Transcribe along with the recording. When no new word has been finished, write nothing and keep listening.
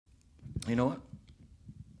You know what?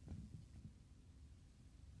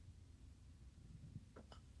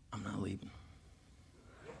 I'm not leaving.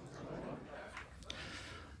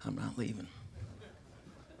 I'm not leaving.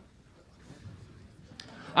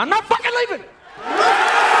 I'm not fucking leaving!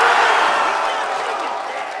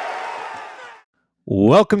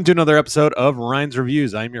 Welcome to another episode of Rhein's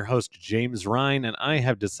Reviews. I'm your host, James Rhein, and I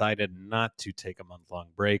have decided not to take a month-long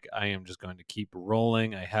break. I am just going to keep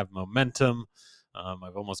rolling. I have momentum.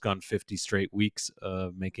 I've almost gone 50 straight weeks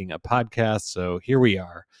of making a podcast, so here we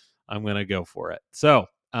are. I'm going to go for it. So,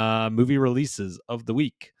 movie releases of the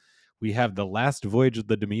week. We have The Last Voyage of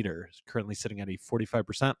the Demeter, currently sitting at a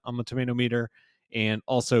 45% on the tomato meter, and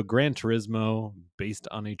also Gran Turismo, based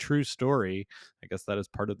on a true story. I guess that is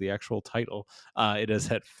part of the actual title. It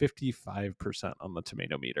is at 55% on the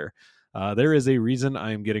tomato meter. There is a reason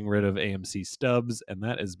I am getting rid of AMC stubs, and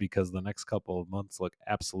that is because the next couple of months look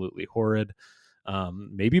absolutely horrid.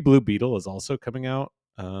 Maybe Blue Beetle is also coming out,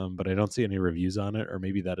 but I don't see any reviews on it, or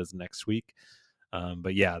maybe that is next week.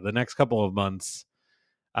 But yeah, the next couple of months,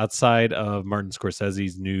 outside of Martin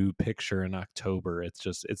Scorsese's new picture in October,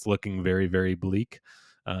 it's looking very, very bleak.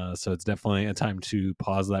 So it's definitely a time to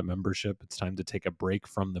pause that membership. It's time to take a break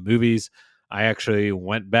from the movies. I actually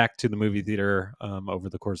went back to the movie theater over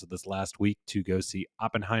the course of this last week to go see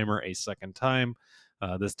Oppenheimer a second time.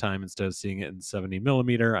 This time, instead of seeing it in 70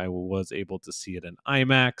 millimeter, I was able to see it in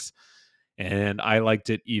IMAX. And I liked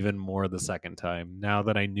it even more the second time. Now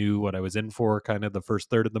that I knew what I was in for, kind of the first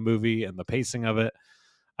third of the movie and the pacing of it,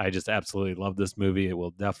 I just absolutely love this movie. It will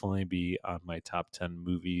definitely be on my top 10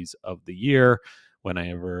 movies of the year when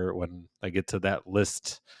I get to that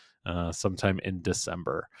list sometime in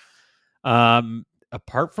December.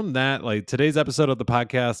 Apart from that, like today's episode of the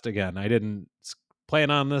podcast, again, I didn't plan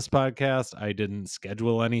on this podcast. I didn't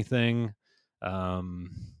schedule anything.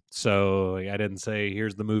 Um, so I didn't say,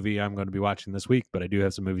 here's the movie I'm going to be watching this week, but I do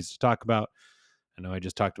have some movies to talk about. I know I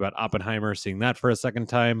just talked about Oppenheimer, seeing that for a second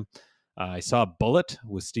time. I saw Bullet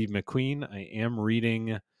with Steve McQueen. I am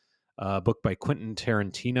reading a book by Quentin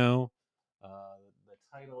Tarantino. The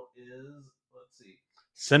title is, let's see,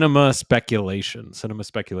 Cinema Speculation. Cinema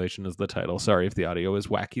Speculation is the title. Sorry if the audio is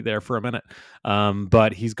wacky there for a minute.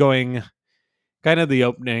 But he's going kind of the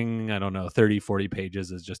opening, I don't know, 30, 40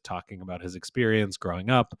 pages is just talking about his experience growing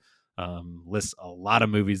up. Lists a lot of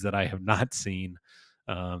movies that I have not seen,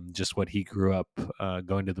 just what he grew up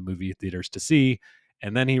going to the movie theaters to see.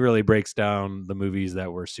 And then he really breaks down the movies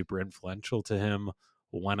that were super influential to him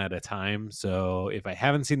one at a time. So if I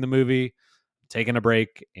haven't seen the movie, I'm taking a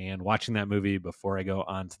break and watching that movie before I go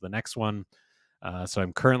on to the next one. So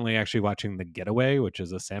I'm currently actually watching The Getaway, which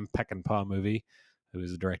is a Sam Peckinpah movie, who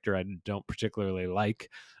is a director I don't particularly like,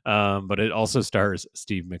 but it also stars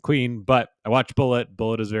Steve McQueen. But I watched Bullet.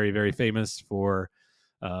 Bullet is very, very famous for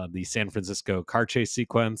the San Francisco car chase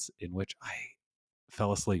sequence in which I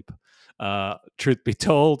fell asleep. Truth be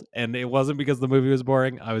told, and it wasn't because the movie was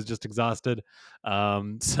boring. I was just exhausted.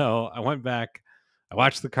 So I went back. I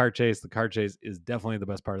watched the car chase. The car chase is definitely the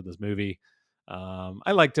best part of this movie.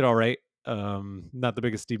 I liked it all right. Not the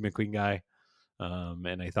biggest Steve McQueen guy.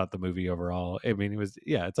 And I thought the movie overall, I mean, it was,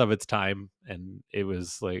 yeah, it's of its time, and it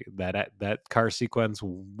was like that car sequence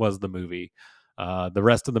was the movie. The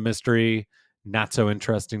rest of the mystery, not so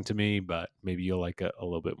interesting to me, but maybe you'll like it a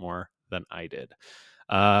little bit more than I did.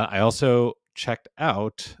 I also checked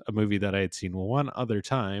out a movie that I had seen one other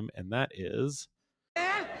time, and that is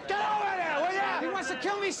Man, get over there, will ya? He wants to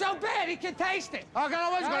kill me so bad he can taste it. Oh,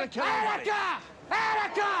 God, he's gonna kill me. Attica!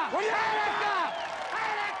 Attica! What are you Attica!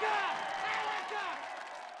 Attica!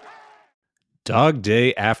 Dog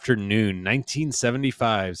Day Afternoon,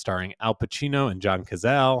 1975, starring Al Pacino and John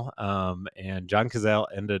Cazale. And John Cazale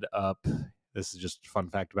ended up, this is just a fun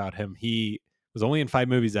fact about him, he was only in 5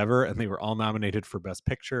 movies ever, and they were all nominated for Best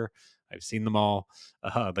Picture. I've seen them all.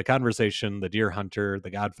 The Conversation, The Deer Hunter, The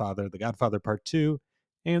Godfather Part 2,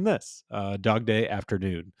 and this, Dog Day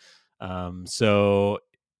Afternoon. So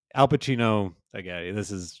Al Pacino, again,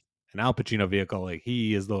 this is an Al Pacino vehicle. Like,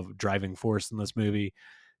 he is the driving force in this movie.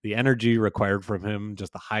 The energy required from him,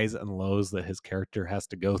 just the highs and lows that his character has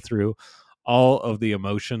to go through, all of the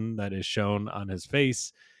emotion that is shown on his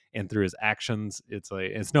face and through his actions.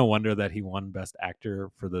 It's no wonder that he won Best Actor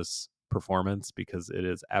for this performance, because it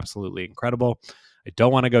is absolutely incredible. I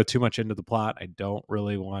don't want to go too much into the plot. I don't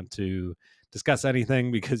really want to discuss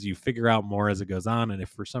anything, because you figure out more as it goes on. And if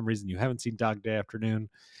for some reason you haven't seen Dog Day Afternoon,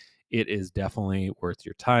 it is definitely worth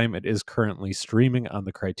your time. It is currently streaming on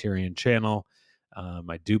the Criterion channel.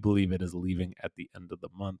 I do believe it is leaving at the end of the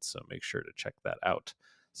month, so make sure to check that out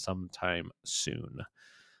sometime soon.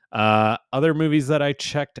 Other movies that I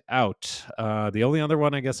checked out. The only other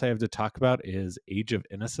one I guess I have to talk about is Age of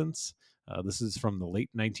Innocence. This is from the late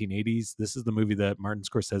 1980s. This is the movie that Martin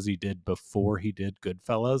Scorsese did before he did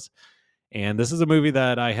Goodfellas. And this is a movie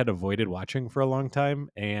that I had avoided watching for a long time.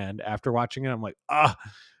 And after watching it, I'm like,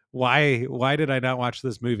 why did I not watch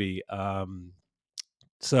this movie?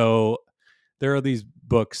 So there are these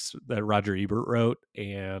books that Roger Ebert wrote,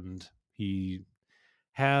 and he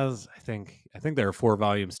has, I think there are 4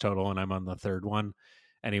 volumes total, and I'm on the 3rd one.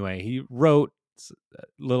 Anyway, he wrote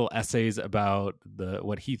little essays about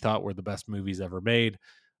what he thought were the best movies ever made.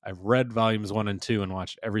 I've read volumes 1 and 2 and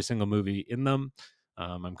watched every single movie in them.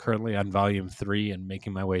 I'm currently on volume 3 and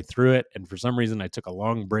making my way through it. And for some reason, I took a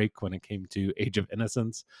long break when it came to Age of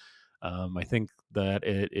Innocence. I think that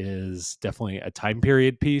it is definitely a time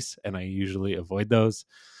period piece, and I usually avoid those.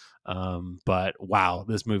 But wow,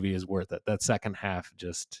 this movie is worth it. That second half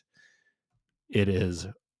it is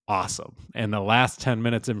awesome. And the last 10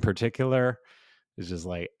 minutes in particular is just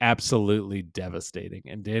like absolutely devastating.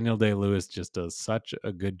 And Daniel Day-Lewis just does such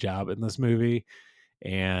a good job in this movie.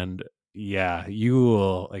 And yeah, you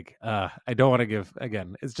will I don't want to give,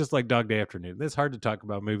 again, it's just like Dog Day Afternoon. It's hard to talk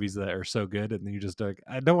about movies that are so good and you just like,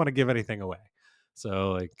 I don't want to give anything away.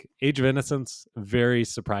 So like Age of Innocence, very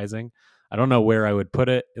surprising. I don't know where I would put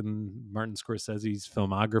it in Martin Scorsese's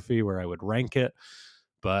filmography, where I would rank it.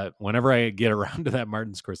 But whenever I get around to that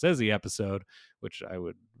Martin Scorsese episode, which I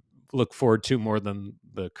would look forward to more than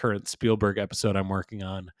the current Spielberg episode I'm working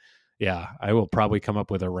on, yeah, I will probably come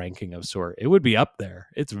up with a ranking of sort. It would be up there.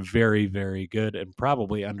 It's very, very good and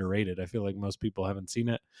probably underrated. I feel like most people haven't seen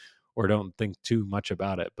it or don't think too much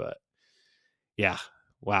about it. But yeah,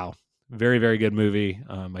 wow. Very, very good movie.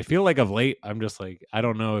 I feel like of late, I'm just like, I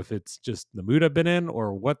don't know if it's just the mood I've been in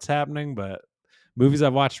or what's happening, but movies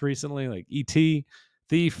I've watched recently, like E.T.,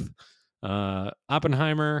 Thief,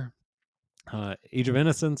 Oppenheimer, Age of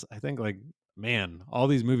Innocence, I think, like, man, all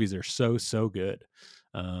these movies are so good.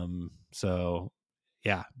 So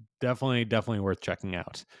yeah, definitely worth checking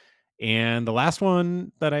out. And the last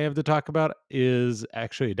one that I have to talk about is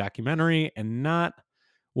actually a documentary, and not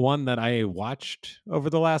one that I watched over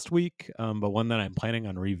the last week, but one that I'm planning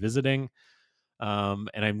on revisiting. And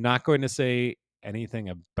I'm not going to say anything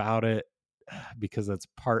about it because that's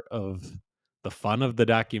part of the fun of the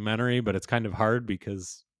documentary, but it's kind of hard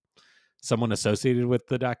because someone associated with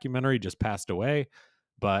the documentary just passed away.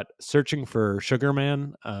 But Searching for Sugar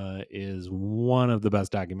Man is one of the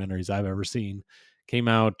best documentaries I've ever seen. Came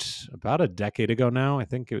out about a decade ago now. I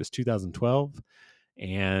think it was 2012.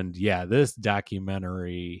 And yeah, this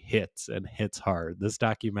documentary hits and hits hard. This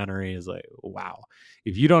documentary is like, wow.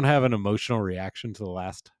 If you don't have an emotional reaction to the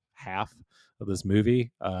last half of this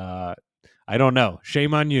movie, I don't know.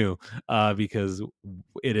 Shame on you, because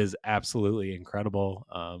it is absolutely incredible.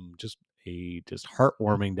 Just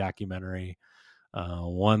heartwarming documentary.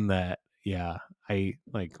 One that, yeah, I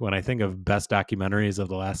like when I think of best documentaries of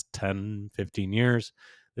the last 10, 15 years,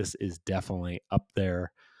 this is definitely up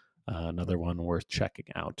there. Another one worth checking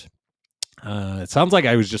out. It sounds like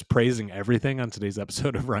I was just praising everything on today's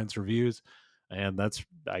episode of Ryan's Reviews, and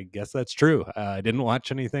I guess that's true. I didn't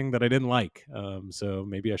watch anything that I didn't like, so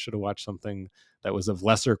maybe I should have watched something that was of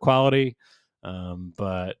lesser quality.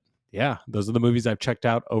 But yeah, those are the movies I've checked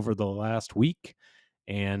out over the last week.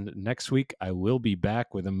 And next week, I will be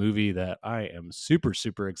back with a movie that I am super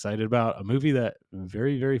excited about, a movie that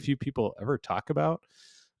very, very few people ever talk about.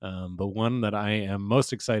 But one that I am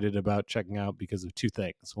most excited about checking out because of 2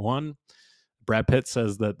 things. One, Brad Pitt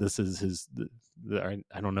says that this is I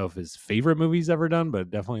don't know if his favorite movie he's ever done, but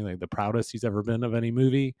definitely like the proudest he's ever been of any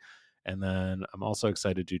movie. And then I'm also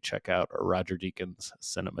excited to check out Roger Deakins'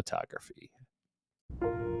 cinematography.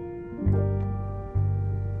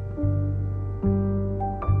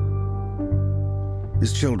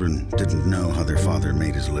 His children didn't know how their father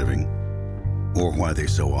made his living, or why they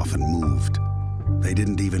so often moved. They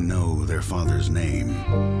didn't even know their father's name.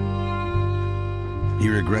 He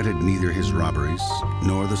regretted neither his robberies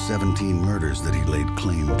nor the 17 murders that he laid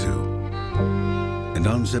claim to. And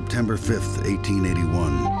on September 5th,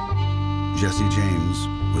 1881, Jesse James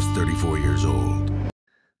was 34 years old.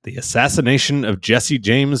 The Assassination of Jesse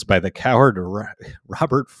James by the Coward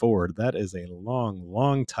Robert Ford. That is a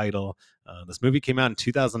long title. This movie came out in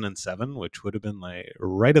 2007, which would have been like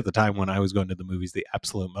right at the time when I was going to the movies the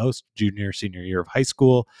absolute most, junior, senior year of high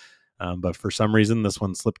school. But for some reason, this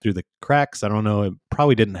one slipped through the cracks. I don't know. It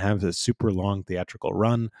probably didn't have a super long theatrical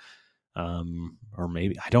run. Or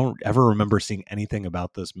maybe I don't ever remember seeing anything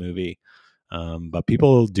about this movie. But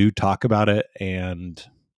people do talk about it. And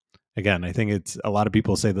again, I think it's a lot of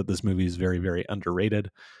people say that this movie is very, very underrated.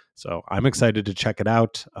 So I'm excited to check it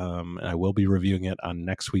out. And I will be reviewing it on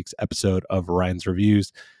next week's episode of Ryan's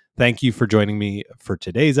Reviews. Thank you for joining me for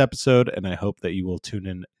today's episode, and I hope that you will tune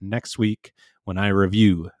in next week when I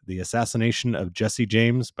review The Assassination of Jesse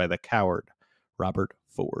James by the coward Robert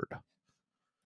Ford.